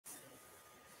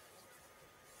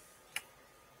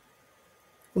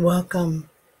Welcome,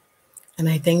 and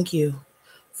I thank you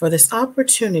for this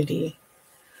opportunity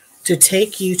to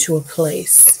take you to a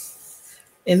place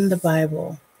in the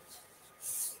Bible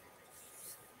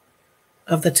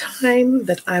of the time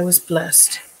that I was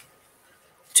blessed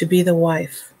to be the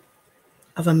wife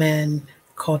of a man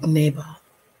called Nabal.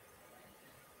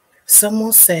 Some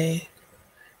will say,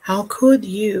 how could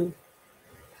you,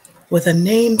 with a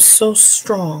name so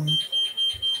strong,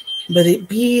 but it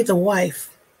be the wife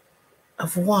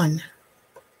of one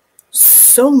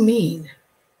so mean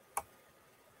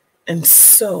and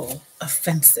so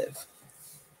offensive?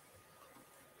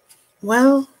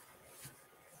 Well,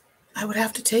 I would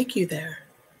have to take you there,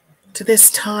 to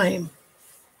this time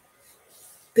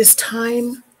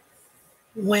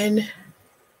when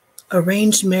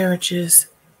arranged marriages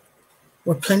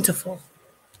were plentiful,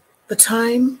 the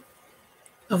time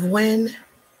of when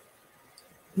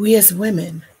we as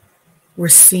women were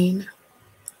seen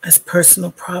as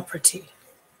personal property.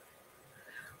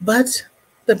 But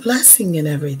the blessing in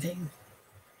everything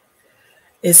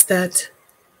is that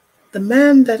the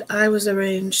man that I was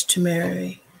arranged to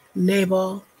marry,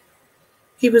 Nabal,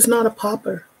 he was not a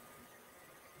pauper.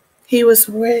 He was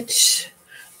rich.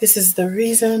 This is the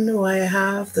reason why I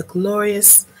have the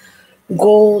glorious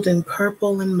gold and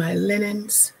purple in my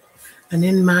linens and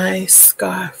in my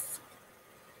scarf.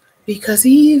 Because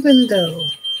even though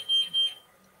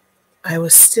I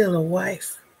was still a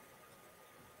wife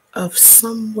of,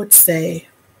 some would say,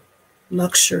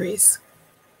 luxuries,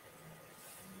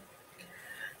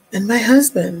 and my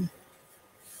husband,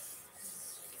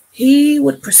 he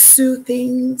would pursue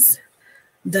things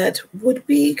that would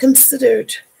be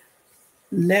considered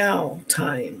now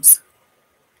times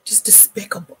just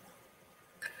despicable.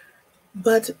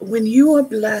 But when you are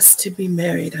blessed to be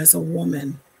married as a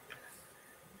woman,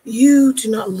 you do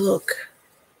not look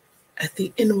at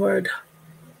the inward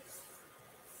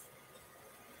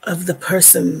of the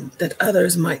person that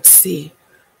others might see.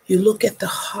 You look at the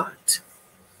heart.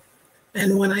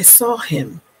 And when I saw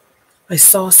him, I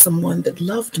saw someone that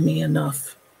loved me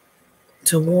enough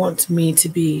to want me to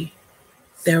be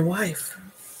their wife.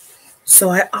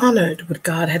 So I honored what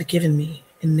God had given me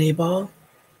in Nabal,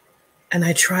 and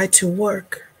I tried to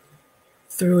work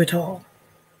through it all.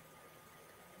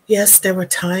 Yes, there were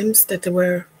times that there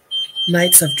were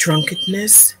nights of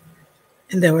drunkenness,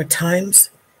 and there were times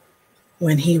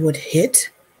when he would hit.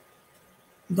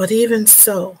 But even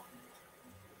so,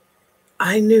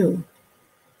 I knew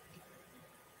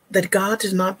that God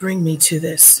did not bring me to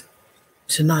this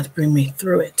to not bring me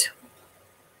through it.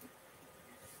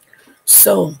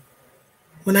 So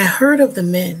when I heard of the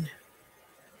men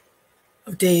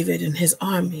of David and his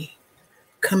army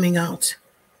coming out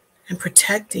and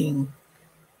protecting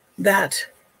that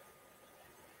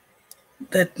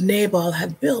Nabal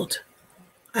had built,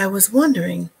 I was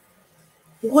wondering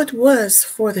what was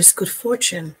for this good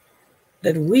fortune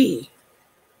that we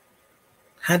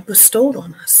had bestowed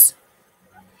on us.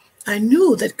 I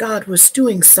knew that God was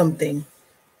doing something,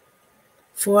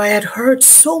 for I had heard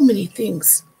so many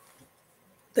things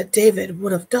that David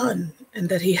would have done and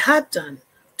that he had done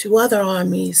to other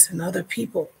armies and other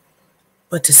people.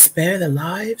 But to spare the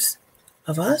lives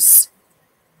of us?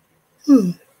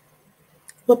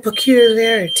 What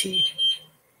peculiarity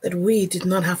that we did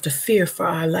not have to fear for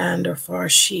our land or for our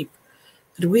sheep,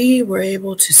 that we were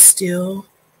able to still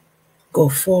go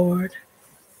forward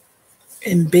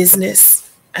in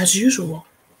business as usual.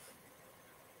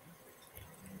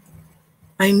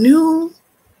 I knew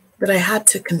that I had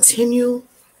to continue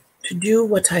to do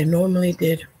what I normally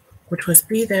did, which was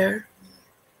be there,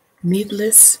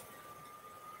 needless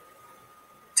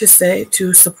to say,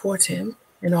 to support him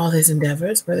in all his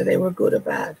endeavors, whether they were good or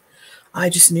bad. I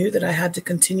just knew that I had to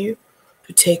continue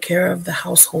to take care of the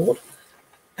household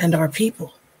and our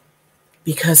people,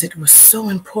 because it was so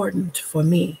important for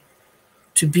me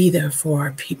to be there for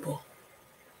our people.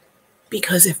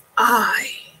 Because if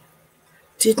I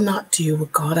did not do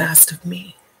what God asked of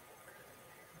me,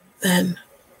 then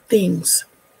things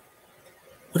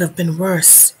would have been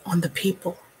worse on the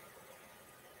people.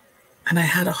 And I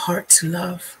had a heart to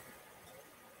love.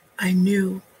 I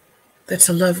knew that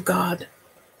to love God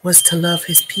was to love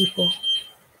his people.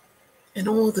 And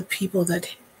all the people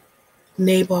that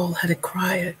Nabal had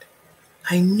acquired,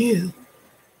 I knew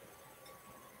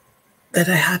that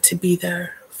I had to be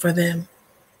there for them,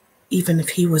 even if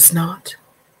he was not.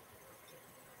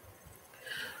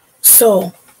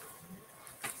 So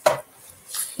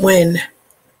when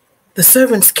the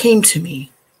servants came to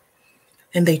me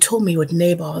and they told me what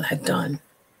Nabal had done,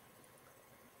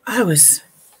 I was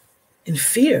in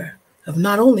fear of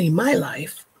not only my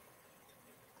life,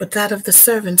 but that of the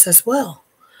servants as well.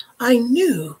 I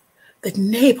knew that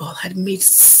Nabal had made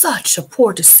such a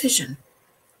poor decision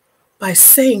by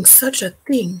saying such a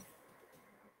thing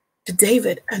to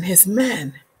David and his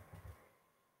men.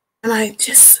 And I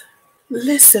just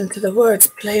listened to the words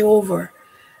play over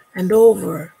and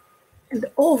over and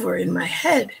over in my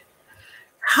head.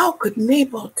 How could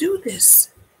Nabal do this?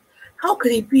 How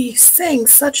could he be saying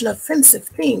such an offensive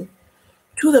thing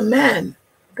to the man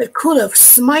that could have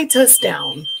smite us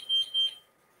down?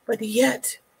 But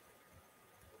yet,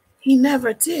 he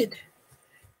never did.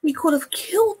 He could have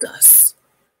killed us,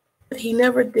 but he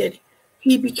never did.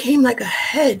 He became like a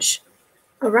hedge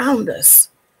around us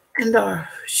and our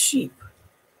sheep.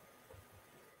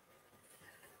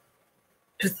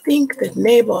 To think that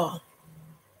Nabal,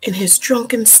 in his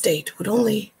drunken state, would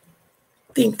only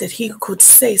think that he could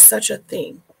say such a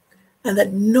thing and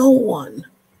that no one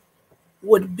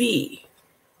would be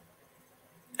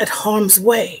at harm's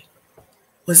way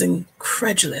was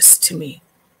incredulous to me.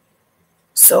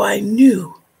 So I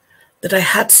knew that I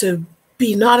had to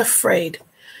be not afraid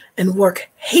and work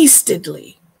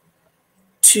hastily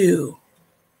to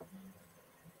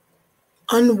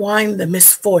unwind the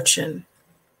misfortune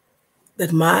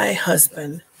that my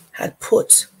husband had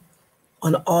put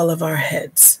on all of our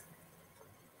heads.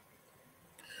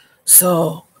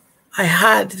 So I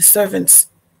had the servants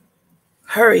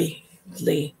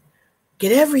hurriedly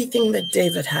get everything that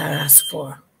David had asked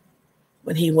for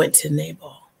when he went to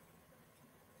Nabal.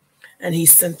 And he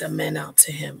sent the men out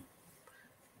to him.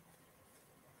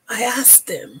 I asked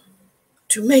them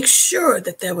to make sure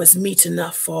that there was meat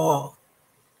enough for all,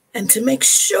 and to make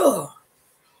sure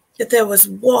that there was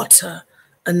water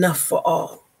enough for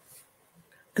all,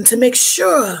 and to make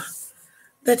sure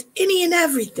that any and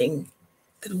everything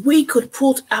that we could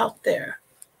put out there,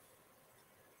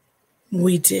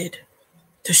 we did,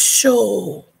 to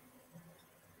show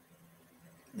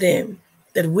them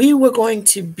that we were going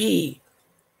to be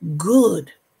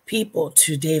good people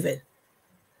to David,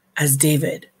 as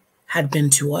David had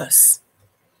been to us.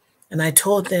 And I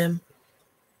told them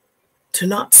to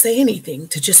not say anything,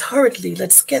 to just hurriedly,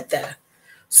 let's get there,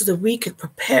 so that we could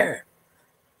prepare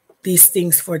these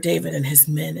things for David and his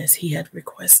men as he had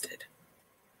requested.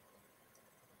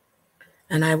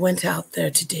 And I went out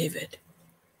there to David,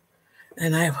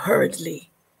 and I hurriedly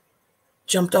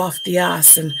jumped off the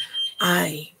ass, and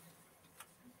I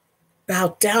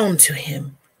bowed down to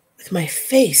him with my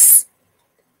face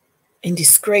in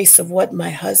disgrace of what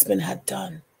my husband had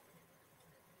done.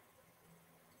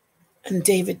 And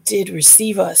David did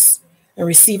receive us and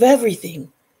receive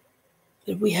everything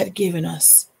that we had given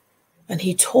us. And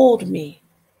he told me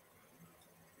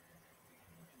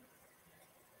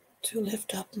to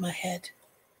lift up my head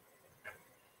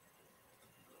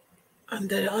and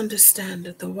that I understand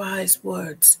that the wise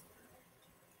words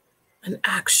and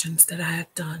actions that I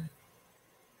had done,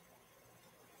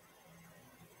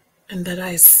 and that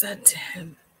I said to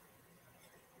him,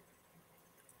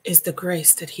 is the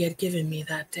grace that he had given me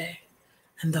that day,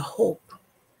 and the hope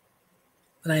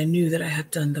that I knew that I had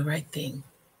done the right thing.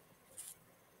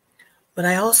 But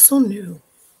I also knew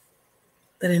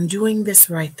that in doing this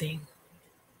right thing,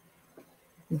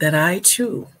 that I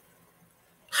too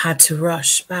had to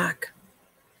rush back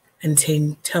and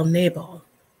tell Nabal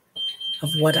of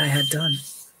what I had done.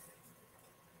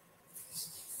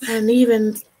 And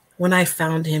even when I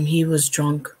found him, he was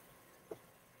drunk.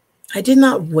 I did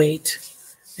not wait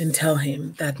and tell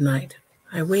him that night.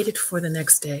 I waited for the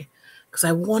next day because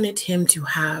I wanted him to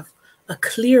have a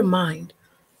clear mind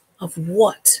of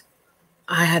what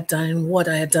I had done and what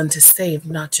I had done to save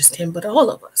not just him, but all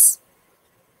of us.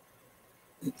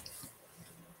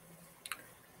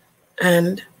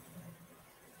 And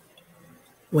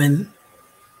when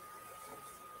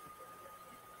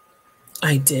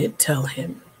I did tell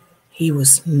him, he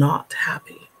was not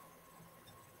happy.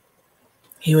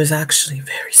 He was actually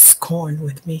very scorned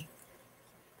with me.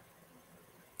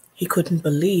 He couldn't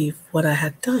believe what I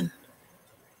had done.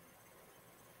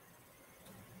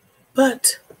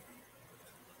 But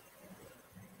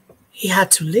he had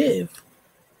to live.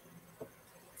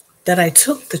 That I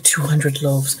took the 200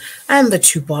 loaves and the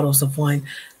 2 bottles of wine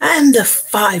and the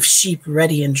 5 sheep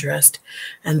ready and dressed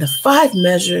and the 5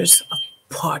 measures of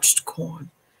parched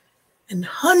corn and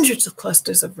hundreds of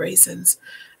clusters of raisins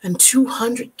and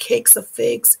 200 cakes of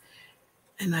figs,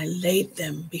 and I laid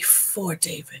them before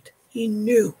David. He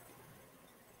knew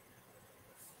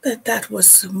that that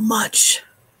was much.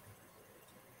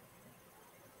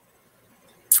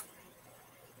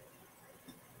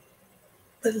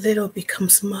 But little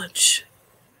becomes much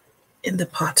in the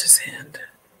potter's hand.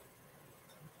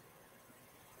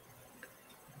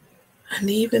 And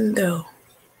even though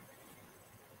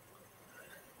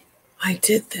I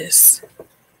did this,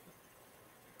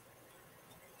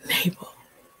 Nabal,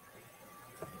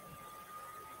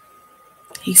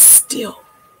 he still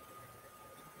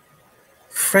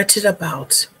fretted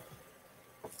about,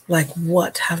 like,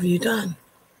 what have you done?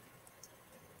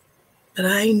 But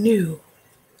I knew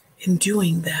in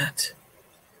doing that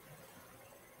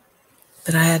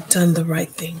I had done the right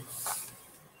thing.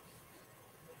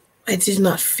 I did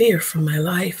not fear for my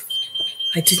life.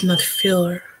 I did not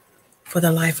fear for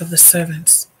the life of the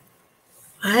servants.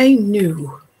 I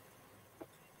knew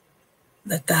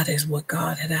that that is what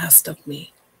God had asked of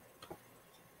me.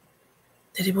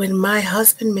 That when my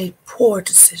husband made poor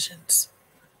decisions,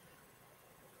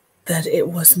 that it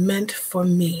was meant for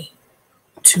me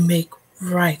to make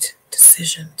right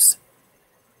decisions.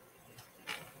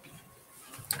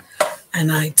 And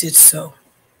I did so.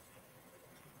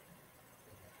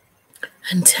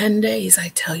 And 10 days, I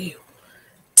tell you,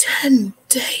 10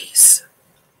 days.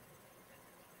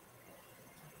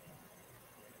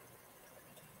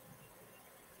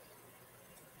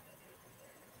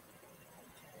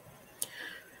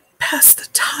 Past the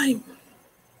time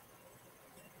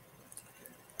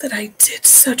that I did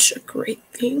such a great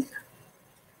thing.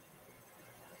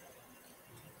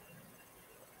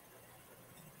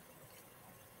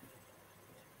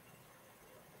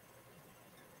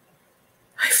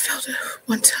 I felt it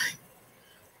one time.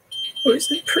 I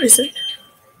was in prison.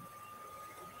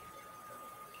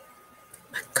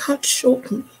 And God showed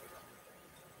me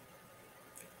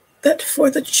that for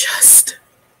the just,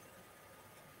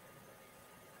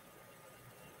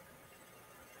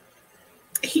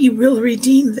 He will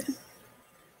redeem them.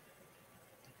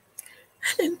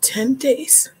 And in 10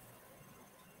 days,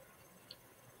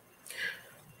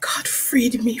 God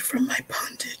freed me from my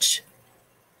bondage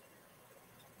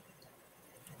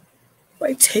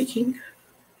by taking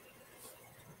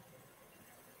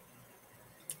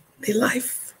the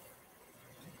life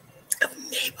of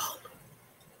Nabal.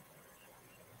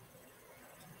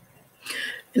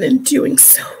 And in doing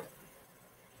so,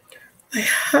 I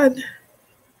had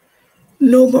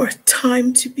no more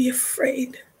time to be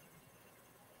afraid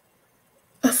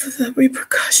of the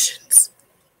repercussions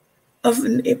of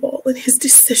Nabal and his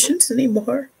decisions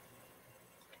anymore.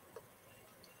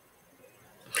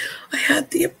 I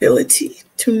had the ability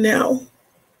to now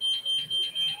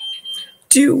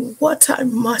do what I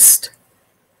must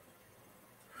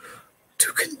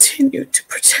to continue to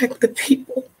protect the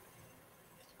people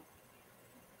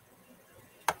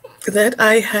that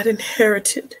I had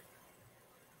inherited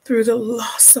through the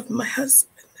loss of my husband.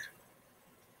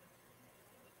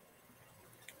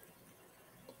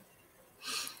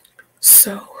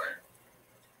 So,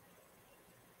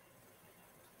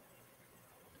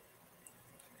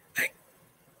 I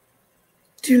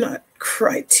do not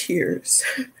cry tears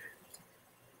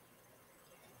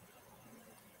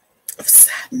of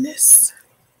sadness.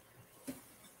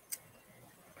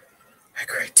 I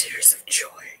cry tears of joy.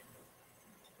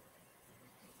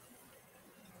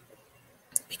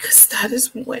 Because that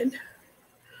is when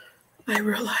I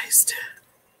realized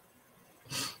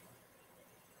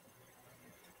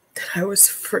that I was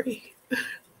free.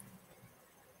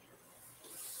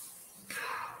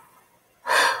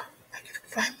 I could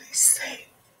finally say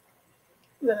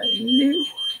that I knew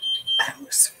I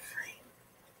was free.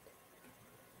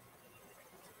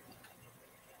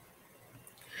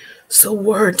 So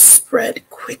word spread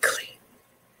quickly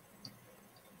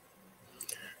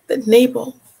that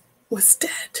Nabal was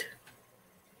dead.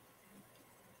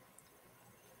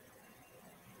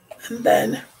 And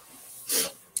then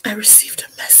I received a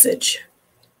message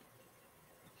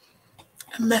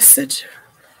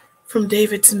from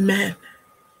David's men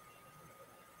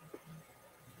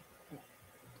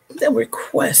that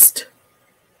request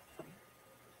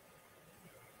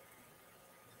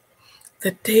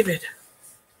that David,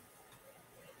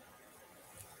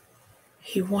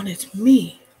 he wanted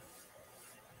me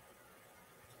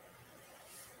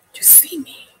to see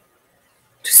me,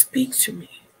 to speak to me.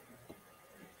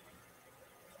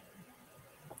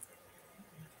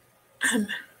 And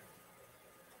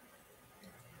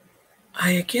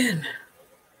I again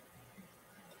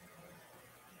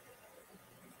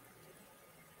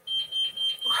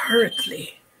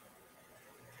hurriedly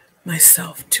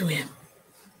myself to him.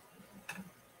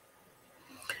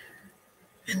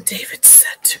 And David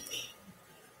said to me,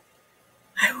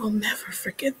 I will never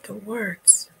forget the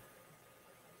words.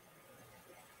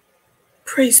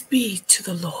 Praise be to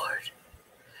the Lord,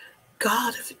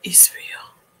 God of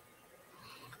Israel,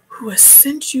 who has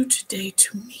sent you today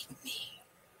to meet me.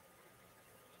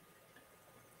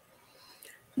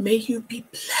 May you be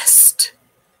blessed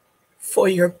for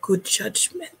your good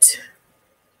judgment,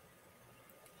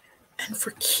 and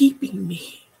for keeping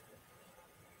me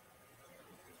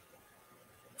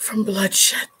from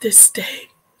bloodshed this day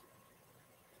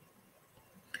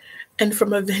and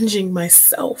from avenging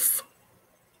myself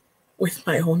with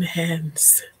my own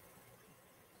hands.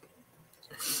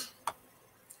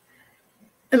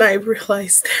 And I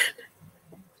realized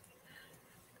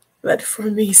that for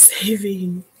me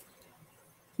saving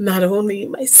not only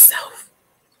myself,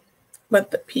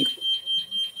 but the people,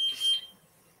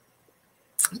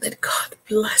 that God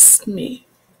blessed me.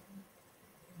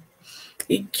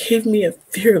 He gave me a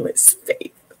fearless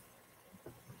faith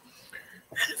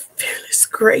and a fearless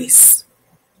grace.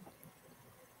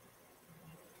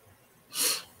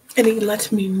 And he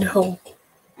let me know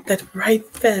that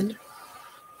right then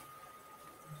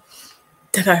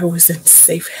that I was in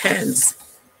safe hands.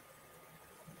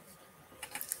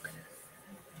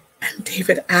 And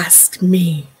David asked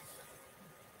me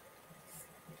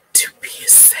to be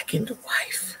his second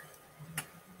wife.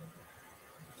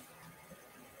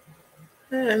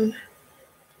 And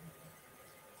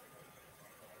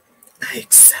I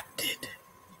accepted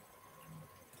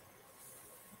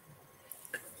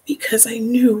because I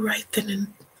knew right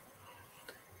then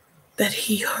that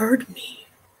he heard me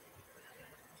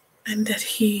and that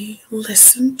he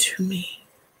listened to me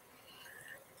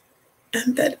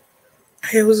and that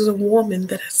I was a woman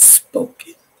that had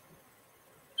spoken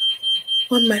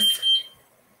on my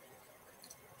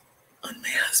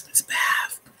husband's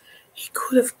behalf. He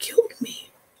could have killed me,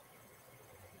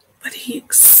 but he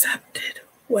accepted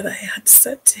what I had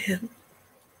said to him,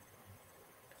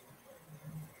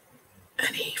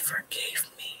 and he forgave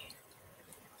me.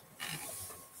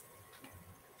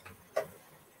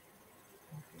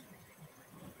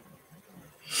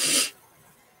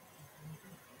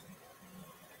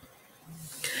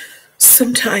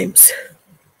 Sometimes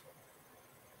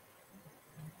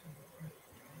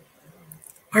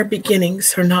our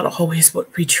beginnings are not always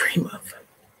what we dream of.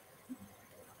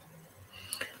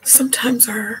 Sometimes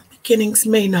our beginnings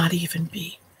may not even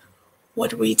be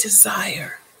what we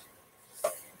desire.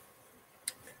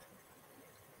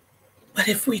 But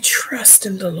if we trust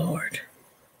in the Lord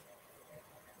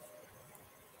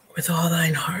with all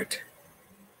thine heart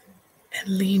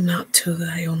and lean not to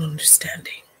thy own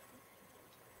understanding,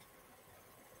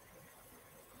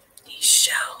 he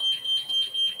shall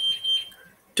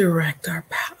direct our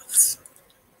paths.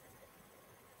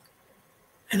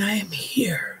 And I am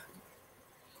here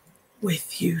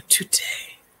with you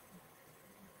today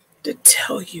to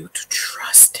tell you to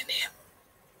trust in him,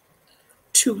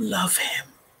 to love him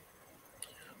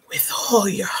with all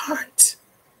your heart.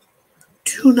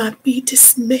 Do not be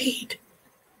dismayed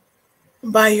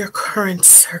by your current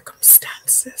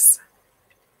circumstances.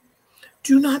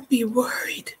 Do not be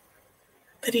worried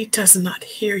that he does not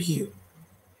hear you.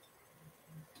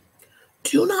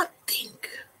 Do not think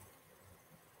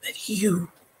that you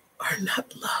are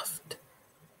not loved.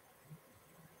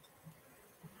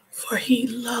 For he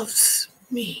loves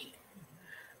me.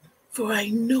 For I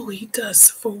know he does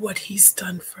for what he's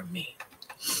done for me.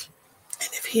 And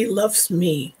if he loves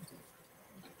me,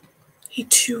 he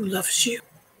too loves you.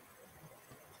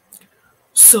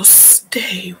 So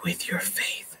stay with your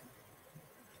faith.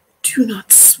 Do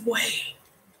not sway.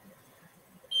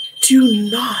 Do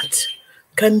not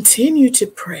continue to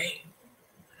pray.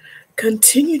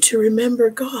 Continue to remember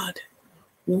God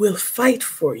will fight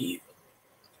for you.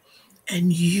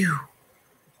 And you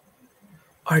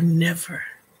are never,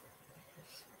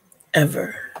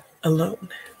 ever alone.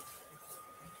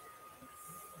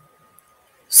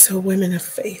 So, women of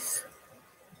faith,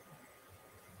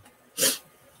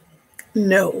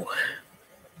 know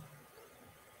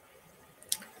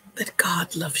that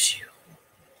God loves you.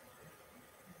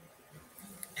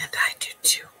 And I do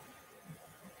too.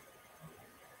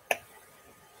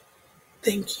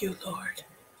 Thank you, Lord,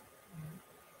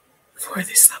 for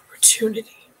this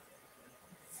opportunity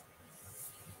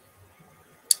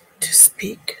to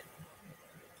speak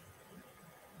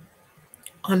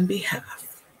on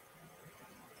behalf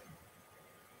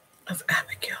of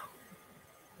Abigail.